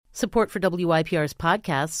Support for WYPR's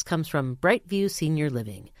podcasts comes from Brightview Senior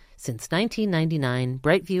Living. Since 1999,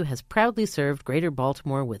 Brightview has proudly served Greater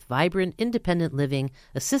Baltimore with vibrant, independent living,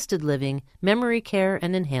 assisted living, memory care,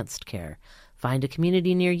 and enhanced care. Find a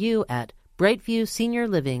community near you at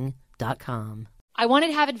brightviewseniorliving.com. I wanted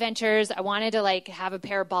to have adventures. I wanted to have a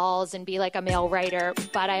pair of balls and be like a male writer,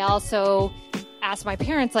 but I also asked my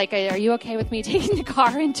parents, are you okay with me taking the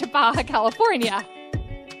car into Baja California?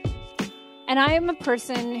 And I am a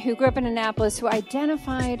person who grew up in Annapolis who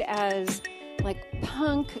identified as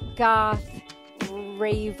punk, goth,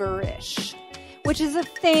 raverish, which is a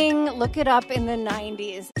thing. Look it up in the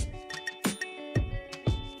 90s.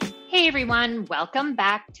 Hey everyone, welcome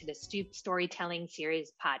back to the Stoop Storytelling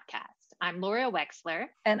Series podcast. I'm Laura Wexler.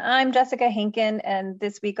 And I'm Jessica Hinken. And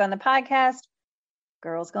this week on the podcast,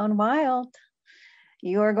 Girls Gone Wild.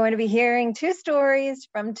 You are going to be hearing two stories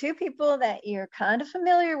from two people that you're kind of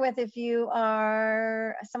familiar with if you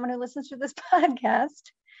are someone who listens to this podcast.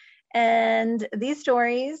 And these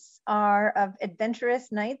stories are of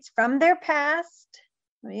adventurous nights from their past.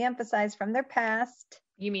 Let me emphasize, from their past.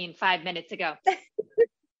 You mean 5 minutes ago.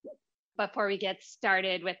 Before we get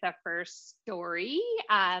started with the first story,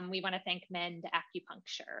 we want to thank Mend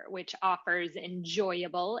Acupuncture, which offers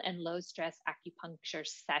enjoyable and low-stress acupuncture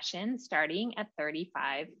sessions starting at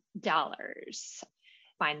 $35.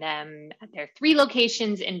 Find them at their 3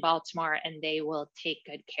 locations in Baltimore, and they will take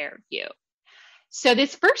good care of you. So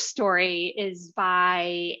this first story is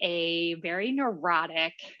by a very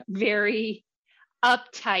neurotic, very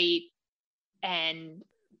uptight, and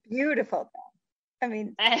beautiful.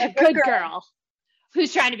 A good girl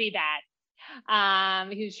who's trying to be bad,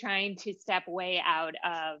 who's trying to step way out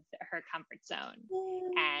of her comfort zone.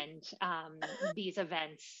 And these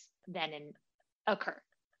events then occur.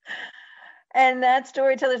 And that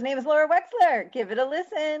storyteller's name is Laura Wexler. Give it a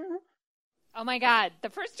listen. Oh my God,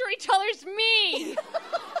 the first storyteller's me.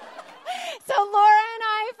 So Laura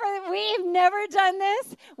and we've never done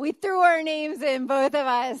this. We threw our names in, both of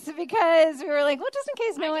us, because we were like, well, just in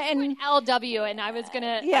case no one. And LW, and I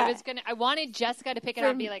wanted Jessica to pick it up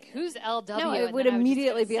and be like, who's LW? No, it would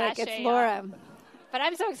immediately be like, it's Laura. But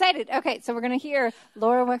I'm so excited. Okay, so we're going to hear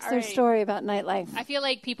Laura Wexler's story about nightlife. I feel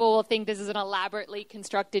like people will think this is an elaborately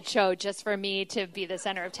constructed show just for me to be the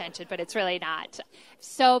center of attention, but it's really not.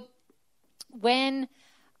 So when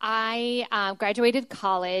I graduated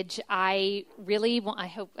college, I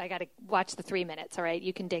hope I got to watch the 3 minutes, all right?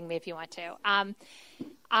 You can ding me if you want to.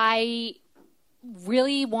 I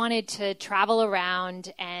really wanted to travel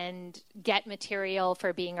around and get material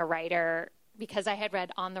for being a writer because I had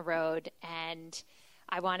read On the Road, and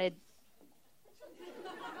I wanted...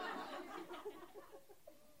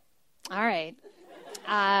 All right.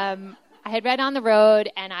 I had read On the Road,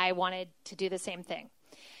 and I wanted to do the same thing.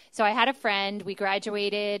 So I had a friend, we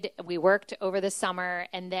graduated, we worked over the summer,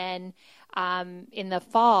 and then in the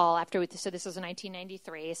fall, so this was in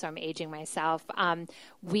 1993, so I'm aging myself,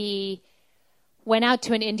 we went out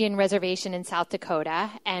to an Indian reservation in South Dakota,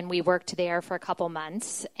 and we worked there for a couple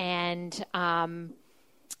months, and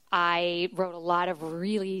I wrote a lot of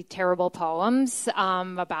really terrible poems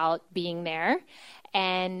about being there,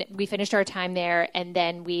 and we finished our time there, and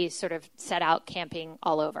then we sort of set out camping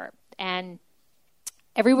all over. And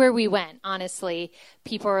everywhere we went, honestly,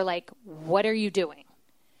 people are like, what are you doing?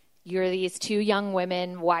 You're these 2 young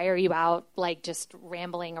women. Why are you out, just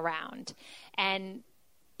rambling around? And,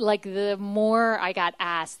 the more I got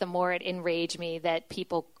asked, the more it enraged me that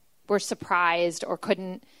people were surprised or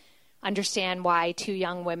couldn't understand why 2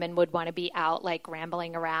 young women would want to be out,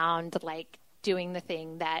 rambling around, doing the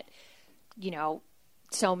thing that,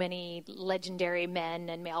 so many legendary men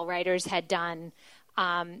and male writers had done.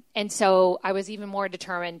 And so I was even more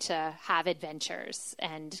determined to have adventures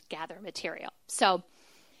and gather material. So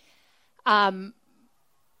I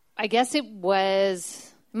guess it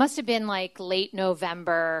must have been late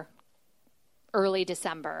November, early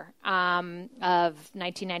December of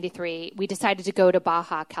 1993. We decided to go to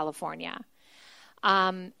Baja California.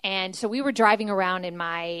 And so we were driving around in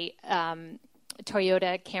my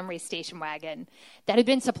Toyota Camry station wagon that had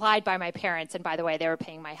been supplied by my parents. And by the way, they were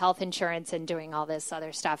paying my health insurance and doing all this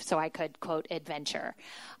other stuff so I could, quote, adventure.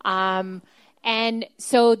 And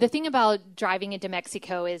so the thing about driving into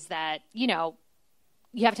Mexico is that, you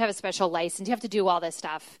have to have a special license. You have to do all this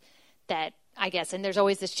stuff that, I guess, and there's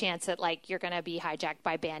always this chance that, you're going to be hijacked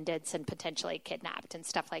by bandits and potentially kidnapped and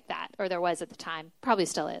stuff like that. Or there was at the time. Probably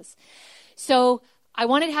still is. So I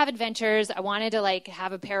wanted to have adventures. I wanted to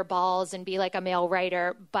have a pair of balls and be like a male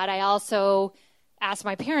writer, but I also asked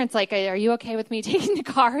my parents, are you okay with me taking the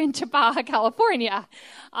car into Baja California?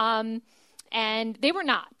 And they were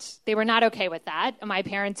not. They were not okay with that. My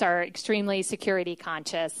parents are extremely security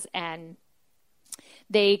conscious, and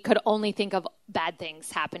they could only think of bad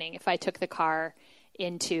things happening if I took the car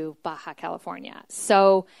into Baja California.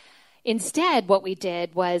 So instead, what we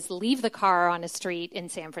did was leave the car on a street in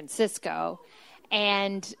San Francisco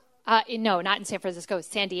and no, not in San Francisco,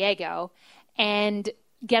 San Diego, and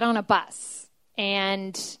get on a bus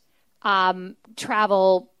and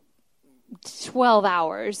travel 12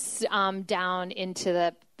 hours down into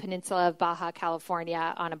the peninsula of Baja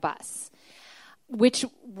California on a bus, which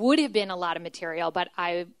would have been a lot of material, but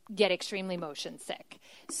I get extremely motion sick.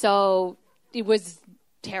 So it was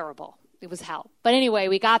terrible. It was hell. But anyway,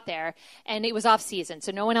 we got there, and it was off season,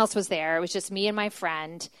 so no one else was there. It was just me and my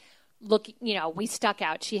friend. Look, we stuck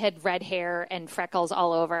out. She had red hair and freckles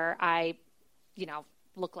all over. I,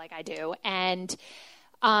 look like I do. And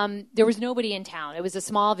there was nobody in town. It was a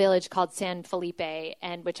small village called San Felipe,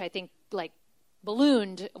 and which I think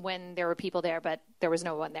ballooned when there were people there, but there was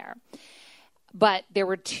no one there. But there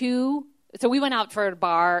were two. So we went out to a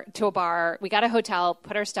bar. We got a hotel,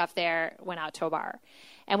 put our stuff there, went out to a bar.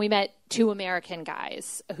 And we met two American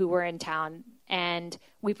guys who were in town. And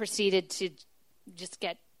we proceeded to just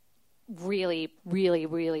get really, really,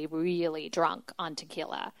 really, really drunk on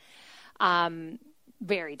tequila.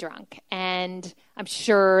 Very drunk. And I'm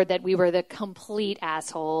sure that we were the complete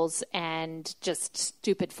assholes and just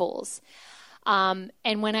stupid fools. And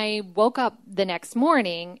when I woke up the next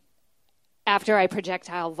morning, after I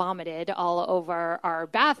projectile vomited all over our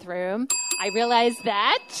bathroom, I realized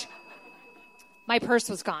that my purse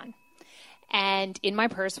was gone. And in my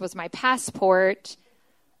purse was my passport,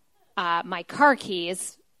 my car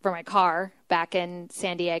keys for my car back in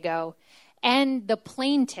San Diego, and the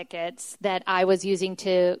plane tickets that I was using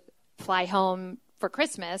to fly home for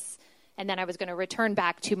Christmas, and then I was going to return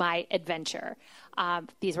back to my adventure.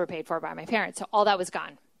 These were paid for by my parents, so all that was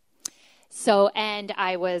gone. So, and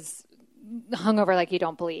I was hungover like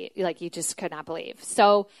you just could not believe.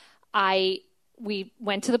 So we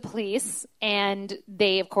went to the police, and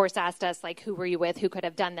they, of course, asked us, who were you with? Who could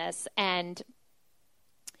have done this? And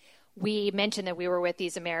we mentioned that we were with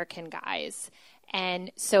these American guys. And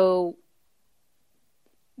so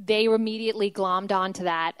they immediately glommed onto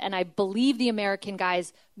that. And I believe the American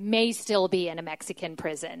guys may still be in a Mexican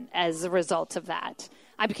prison as a result of that.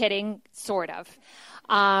 I'm kidding, sort of.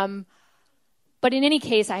 But in any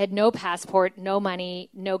case, I had no passport, no money,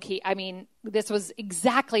 no key. I mean, this was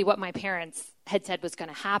exactly what my parents had said was going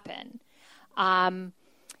to happen. And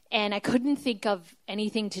I couldn't think of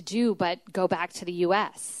anything to do but go back to the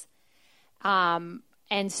U.S.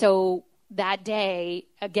 And so that day,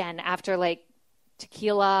 again, after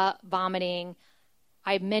tequila, vomiting,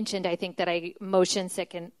 I mentioned, I think, that I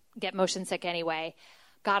get motion sick anyway,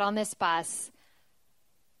 got on this bus,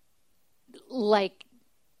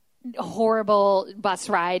 horrible bus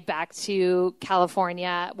ride back to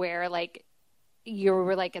California where you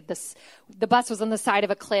were at this, the bus was on the side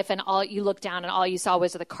of a cliff, and you looked down and all you saw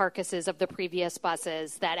was the carcasses of the previous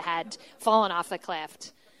buses that had fallen off the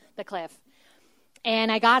cliff.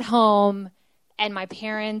 And I got home, and I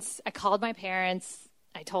called my parents.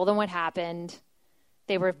 I told them what happened.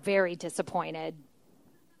 They were very disappointed.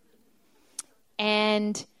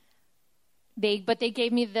 And they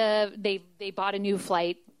gave me they bought a new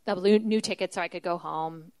flight, a new ticket, so I could go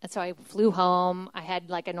home. And so I flew home. I had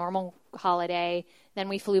a normal holiday. Then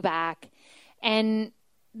we flew back. And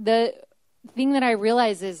the thing that I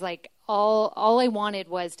realized is all I wanted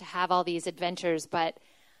was to have all these adventures, but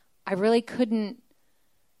I really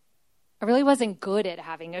wasn't good at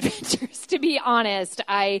having adventures, to be honest.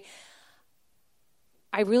 I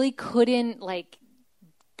really couldn't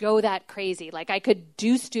go that crazy. I could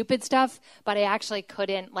do stupid stuff, but I actually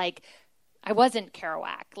couldn't I wasn't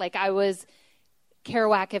Kerouac. I was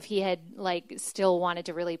Kerouac if he had still wanted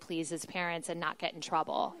to really please his parents and not get in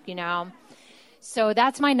trouble, So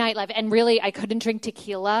that's my nightlife. And really, I couldn't drink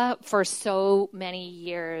tequila for so many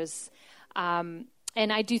years. And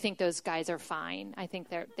I do think those guys are fine. I think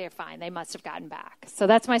they're fine. They must have gotten back. So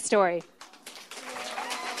that's my story.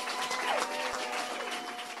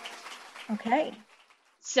 Okay.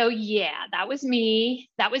 So yeah, that was me.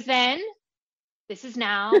 That was then. This is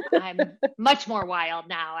now. I'm much more wild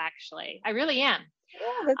now, actually. I really am.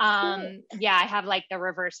 Yeah, I have the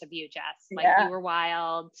reverse of you, Jess. You were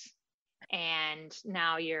wild, and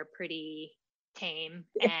now you're pretty tame,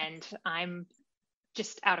 and I'm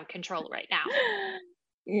just out of control right now.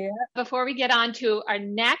 Yeah. Before we get on to our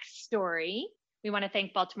next story, we want to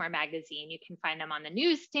thank Baltimore Magazine. You can find them on the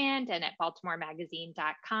newsstand and at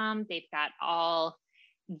baltimoremagazine.com. They've got all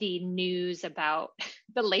the news about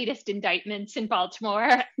the latest indictments in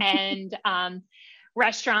Baltimore and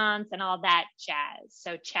restaurants and all that jazz.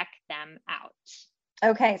 So check them out.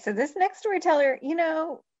 Okay, so this next storyteller,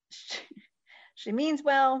 she means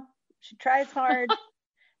well, she tries hard.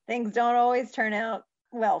 Things don't always turn out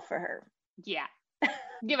well for her. Yeah,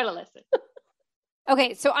 give it a listen.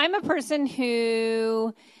 Okay, so I'm a person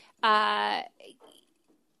who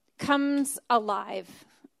comes alive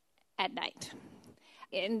at night.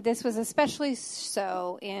 And this was especially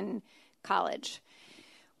so in college,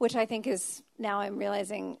 which I think is, now I'm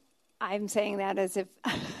realizing I'm saying that as if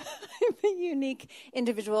I'm a unique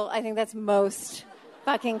individual. I think that's most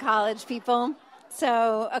fucking college people.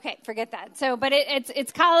 So, okay, forget that. So, but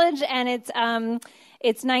it's college, and it's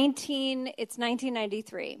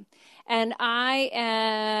 1993. And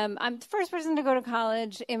I'm the first person to go to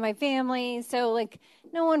college in my family. So like,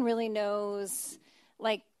 no one really knows,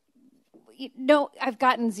 like, I've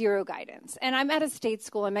gotten zero guidance. And I'm at a state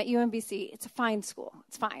school. I'm at UMBC. It's a fine school.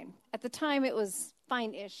 It's fine. At the time, it was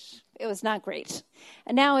fine-ish. It was not great.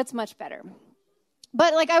 And now it's much better.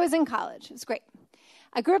 But, like, I was in college. It was great.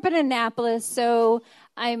 I grew up in Annapolis, so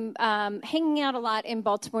I'm hanging out a lot in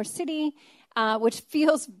Baltimore City, which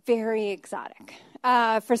feels very exotic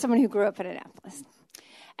for someone who grew up in Annapolis.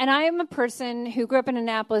 And I am a person who grew up in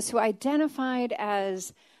Annapolis who identified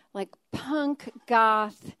as, like, punk,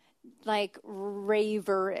 goth, like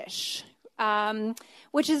raverish,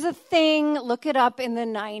 which is a thing. Look it up in the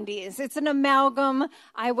 90s. It's an amalgam.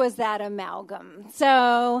 I was that amalgam.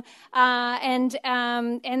 So, and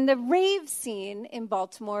the rave scene in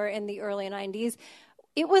Baltimore in the early 90s,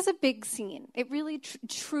 it was a big scene. It really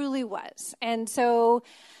truly was. And so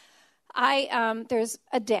there's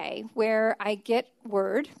a day where I get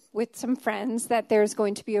word with some friends that there's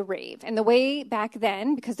going to be a rave. And the way back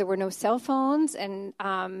then, because there were no cell phones and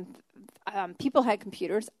people had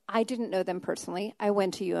computers, I didn't know them personally. I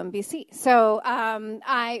went to UMBC. So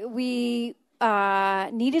we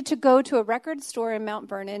needed to go to a record store in Mount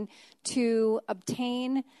Vernon to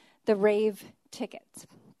obtain the rave tickets,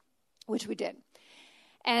 which we did.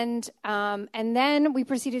 And then we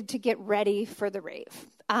proceeded to get ready for the rave.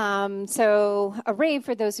 So a rave,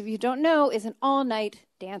 for those of you who don't know, is an all-night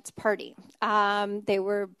dance party. They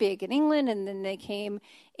were big in England, and then they came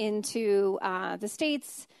into the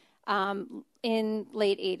States in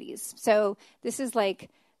late 80s. So this is like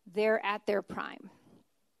they're at their prime.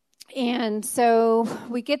 And so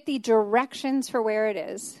we get the directions for where it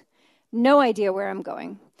is. No idea where I'm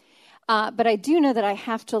going. But I do know that I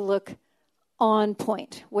have to look on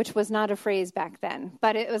point, which was not a phrase back then,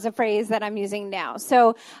 but it was a phrase that I'm using now.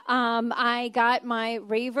 So I got my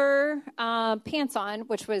raver pants on,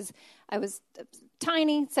 I was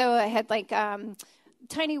tiny, so I had like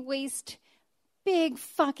tiny waist, big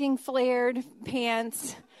fucking flared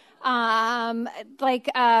pants, like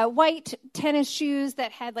white tennis shoes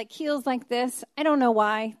that had like heels like this. I don't know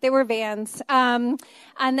why. They were Vans. And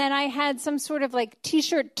then I had some sort of like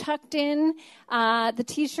t-shirt tucked in. The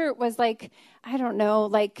t-shirt was like, I don't know,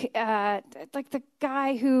 like the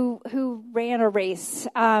guy who ran a race.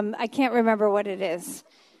 I can't remember what it is.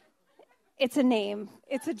 It's a name.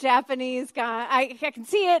 It's a Japanese guy. I can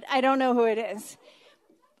see it. I don't know who it is.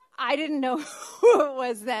 I didn't know who it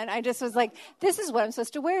was then. I just was like, this is what I'm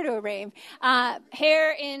supposed to wear to a rave.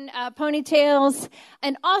 Hair in ponytails,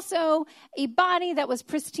 and also a body that was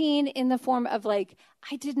pristine in the form of like,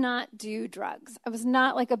 I did not do drugs. I was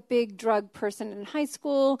not like a big drug person in high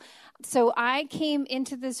school. So I came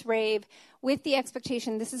into this rave with the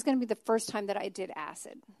expectation this is going to be the first time that I did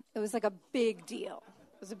acid. It was like a big deal.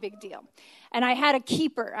 It was a big deal. And I had a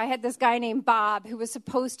keeper. I had this guy named Bob who was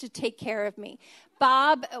supposed to take care of me.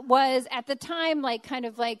 Bob was at the time like kind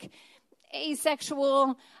of like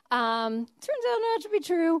asexual. Turns out not to be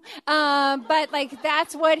true. But like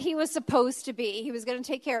that's what he was supposed to be. He was going to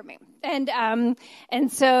take care of me.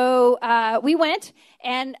 And so we went,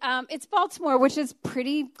 and it's Baltimore, which is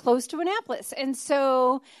pretty close to Annapolis. And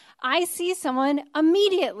so I see someone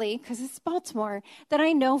immediately, because it's Baltimore, that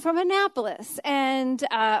I know from Annapolis. And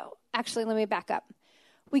actually, let me back up.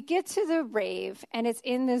 We get to the rave, and it's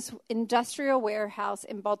in this industrial warehouse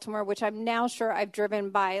in Baltimore, which I'm now sure I've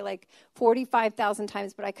driven by like 45,000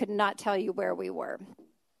 times, but I could not tell you where we were.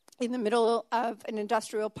 In the middle of an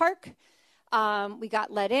industrial park, we got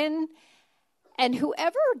let in, and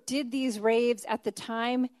whoever did these raves at the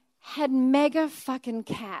time had mega fucking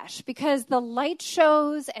cash, because the light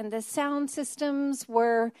shows and the sound systems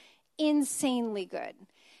were insanely good.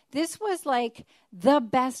 This was like the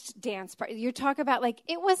best dance party. You're talking about like,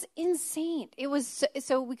 it was insane. It was,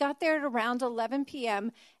 so we got there at around 11 p.m.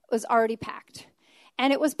 It was already packed.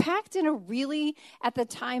 And it was packed in a really, at the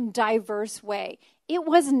time, diverse way. It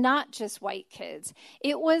was not just white kids.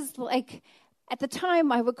 It was like, at the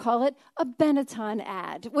time, I would call it a Benetton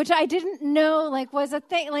ad, which I didn't know was a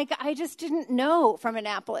thing. I just didn't know from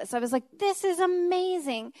Annapolis. I was like, this is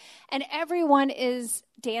amazing. And everyone is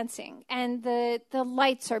dancing, and the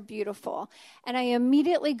lights are beautiful. And I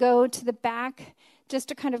immediately go to the back just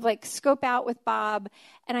to kind of scope out with Bob,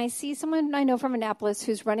 and I see someone I know from Annapolis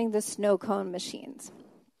who's running the snow cone machines.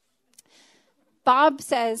 Bob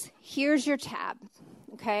says, here's your tab,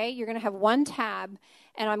 okay? You're going to have one tab,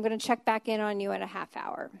 and I'm going to check back in on you in a half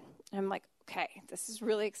hour. And I'm like, okay, this is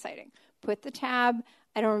really exciting. Put the tab.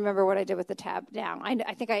 I don't remember what I did with the tab now.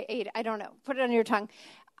 I think I ate it. I don't know. Put it on your tongue.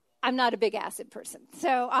 I'm not a big acid person.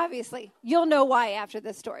 So obviously, you'll know why after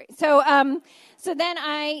this story. So then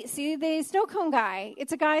I see the snow cone guy.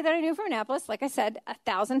 It's a guy that I knew from Annapolis, like I said,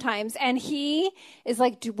 1,000 times. And he is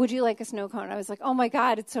like, would you like a snow cone? I was like, oh my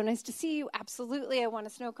God, it's so nice to see you. Absolutely, I want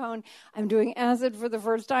a snow cone. I'm doing acid for the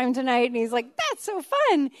first time tonight. And he's like, that's so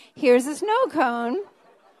fun. Here's a snow cone.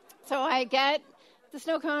 So I get the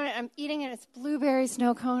snow cone, and I'm eating it. It's blueberry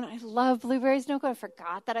snow cone. I love blueberry snow cone. I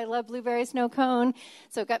forgot that I love blueberry snow cone.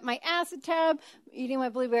 So I got my acid tab, eating my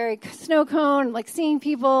blueberry snow cone, seeing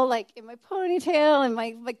people in my ponytail and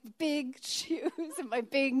my big shoes and my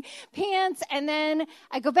big pants. And then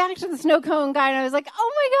I go back to the snow cone guy, and I was like,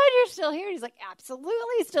 oh my God, you're still here. He's like,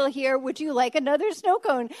 absolutely still here. Would you like another snow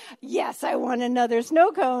cone? Yes, I want another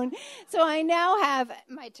snow cone. So I now have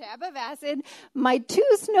my tab of acid, my 2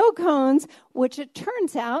 snow cones, which it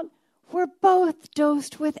turns out were both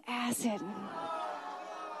dosed with acid.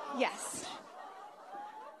 Yes.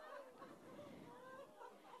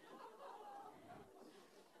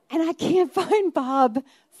 And I can't find Bob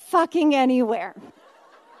fucking anywhere.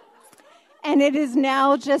 And it is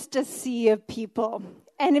now just a sea of people.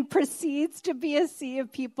 And it proceeds to be a sea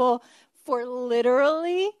of people for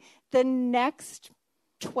literally the next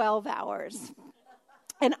 12 hours.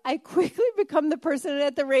 And I quickly become the person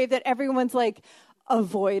at the rave that everyone's like,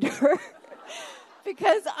 avoid her.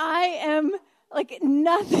 Because I am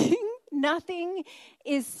nothing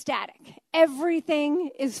is static.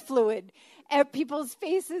 Everything is fluid. People's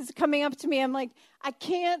faces coming up to me, I'm like, I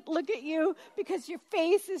can't look at you because your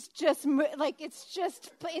face is just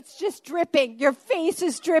it's just dripping. Your face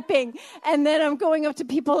is dripping. And then I'm going up to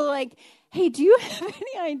people like, hey, do you have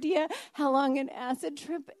any idea how long an acid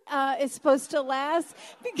trip is supposed to last?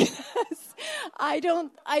 Because I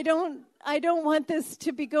don't want this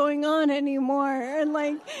to be going on anymore. And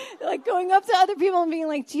like going up to other people and being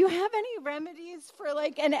like, do you have any remedies for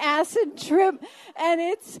an acid trip? And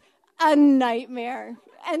it's a nightmare.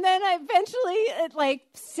 And then I eventually, at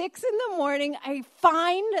 6 a.m, I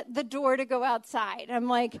find the door to go outside. I'm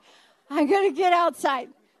like, I gotta get outside.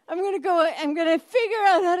 I'm going to figure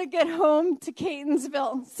out how to get home to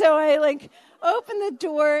Catonsville. So I open the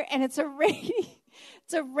door, and it's a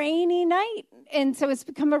rainy night. And so it's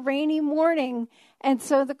become a rainy morning. And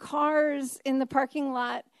so the cars in the parking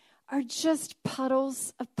lot are just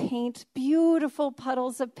puddles of paint, beautiful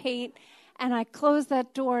puddles of paint. And I close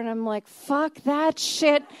that door, and I'm like, fuck that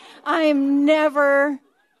shit. I'm never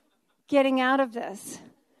getting out of this.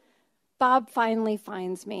 Bob finally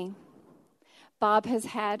finds me. Bob has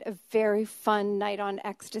had a very fun night on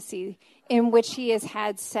ecstasy in which he has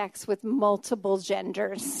had sex with multiple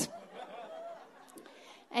genders.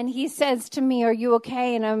 And he says to me, are you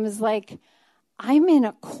okay? And I was like, I'm in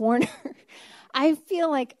a corner. I feel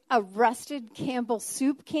like a rusted Campbell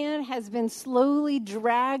soup can has been slowly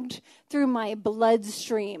dragged through my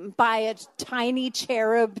bloodstream by a tiny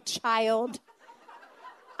cherub child.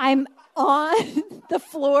 I'm on the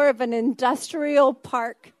floor of an industrial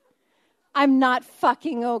park. I'm not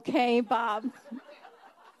fucking okay, Bob.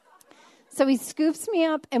 So he scoops me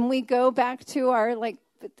up, and we go back to our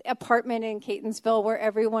apartment in Catonsville where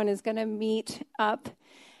everyone is going to meet up.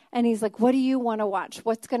 And he's like, what do you want to watch?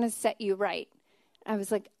 What's going to set you right? I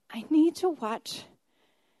was like, I need to watch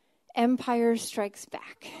Empire Strikes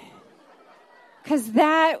Back. Because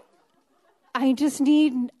I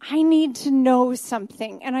need to know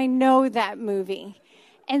something. And I know that movie.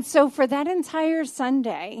 And so for that entire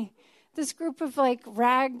Sunday, this group of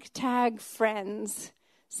ragtag friends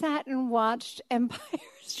sat and watched Empire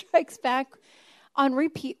Strikes Back on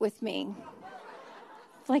repeat with me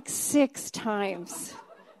 6 times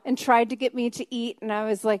and tried to get me to eat. And I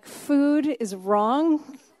was like, food is wrong.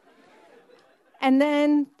 And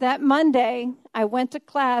then that Monday, I went to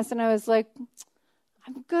class and I was like,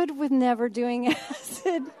 I'm good with never doing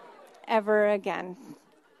acid ever again.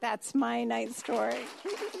 That's my night story.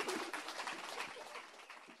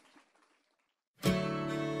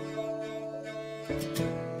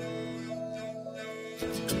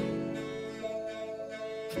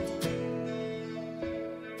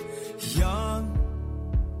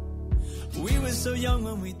 So young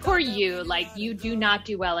when we Poor you, like you do not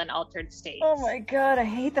do well in altered states. Oh my God, I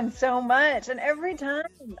hate them so much. And every time,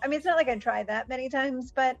 I mean, it's not like I tried that many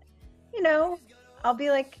times, but you know, I'll be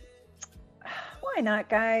like, why not,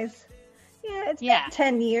 guys? Yeah, it's been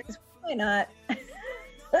 10 years. Why not?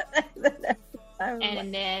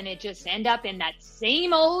 And then it just end up in that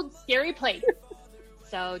same old scary place.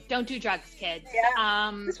 So don't do drugs, kids.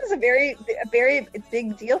 Yeah. This was a very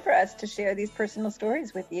big deal for us to share these personal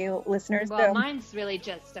stories with you, listeners. Well, so. Mine's really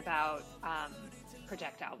just about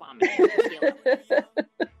projectile vomiting.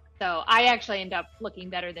 So I actually end up looking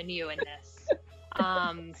better than you in this.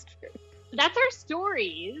 That's our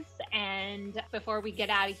stories. And before we get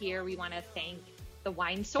out of here, we want to thank The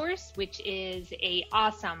Wine Source, which is a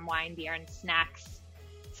awesome wine, beer, and snacks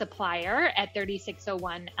supplier at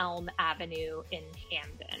 3601 Elm Avenue in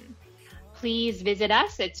Hamden. Please visit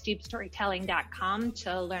us at stoopstorytelling.com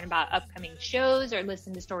to learn about upcoming shows or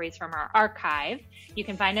listen to stories from our archive. You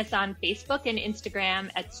can find us on Facebook and Instagram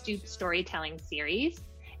at Stoop Storytelling Series.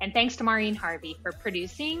 And thanks to Maureen Harvey for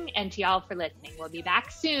producing and to y'all for listening. We'll be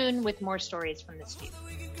back soon with more stories from the Stoop.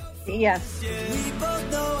 Yes. We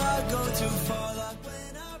both know I'll go too far.